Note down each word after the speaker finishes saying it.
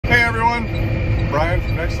everyone? Brian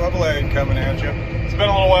from Next Level Ag coming at you. It's been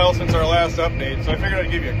a little while since our last update, so I figured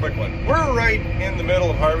I'd give you a quick one. We're right in the middle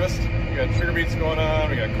of harvest. We got sugar beets going on,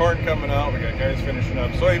 we got corn coming out, we got guys finishing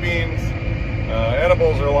up soybeans.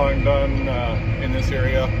 Edibles are long done in this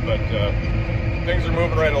area, but things are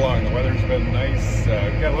moving right along. The weather's been nice.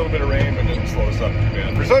 We got a little bit of rain, but didn't slow us up too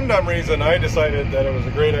bad. For some dumb reason, I decided that it was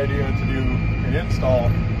a great idea to do an install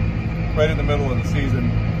right in the middle of the season,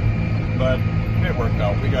 but it worked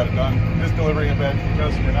out. We got it done. Just delivering it back to the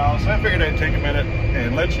customer now, so I figured I'd take a minute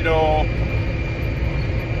and let you know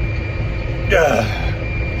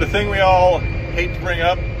the thing we all hate to bring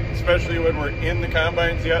up, especially when we're in the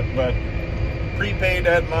combines yet, but prepay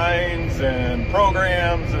deadlines and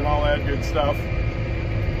programs and all that good stuff.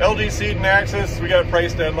 LG Seed and Axis, we got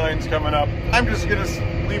price deadlines coming up. I'm just gonna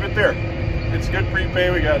leave it there. It's good prepay.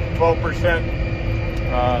 We got 12%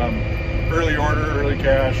 early order, early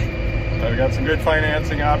cash. We got some good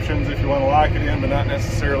financing options if you want to lock it in, but not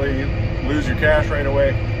necessarily lose your cash right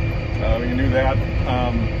away. We can do that.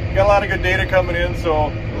 Got a lot of good data coming in,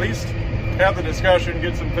 so at least have the discussion,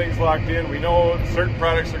 get some things locked in. We know certain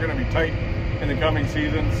products are going to be tight in the coming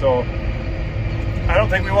season, so I don't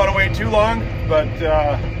think we want to wait too long, but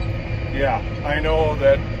yeah, I know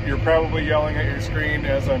that you're probably yelling at your screen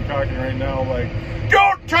as I'm talking right now, like,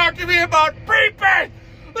 don't talk to me about prepay!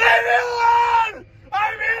 Leave me alone!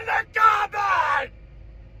 I'm in the combine!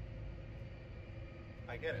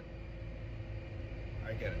 I get it.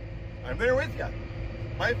 I get it. I'm there with you.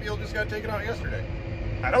 My field just got taken out yesterday.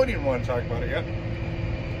 I don't even want to talk about it yet.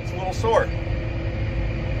 It's a little sore.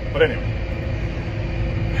 But anyway.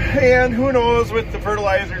 And who knows with the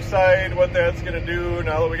fertilizer side what that's going to do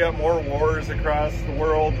now that we got more wars across the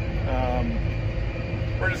world.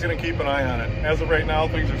 We're just going to keep an eye on it. As of right now,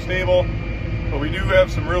 things are stable. But we do have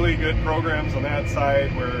some really good programs on that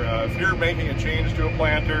side where if you're making a change to a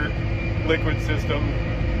planter liquid system,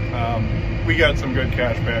 we got some good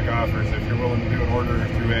cashback offers if you're willing to do an order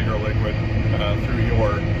through AgroLiquid, through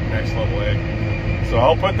your Next Level Ag. So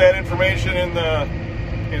I'll put that information in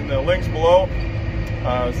the links below.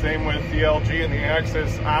 Same with the LG and the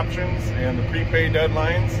Axis options and the prepay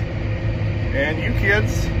deadlines. And you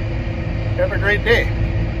kids, have a great day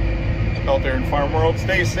out there in farm world.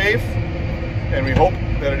 Stay safe. And we hope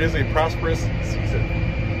that it is a prosperous season.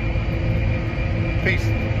 Peace.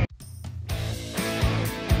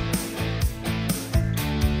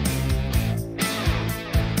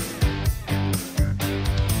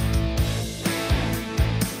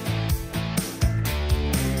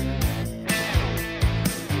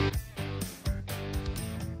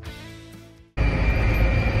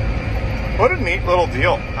 What a neat little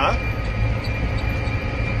deal, huh?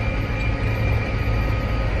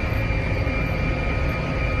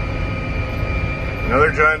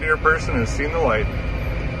 Another John Deere person has seen the light.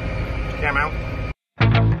 Cam out.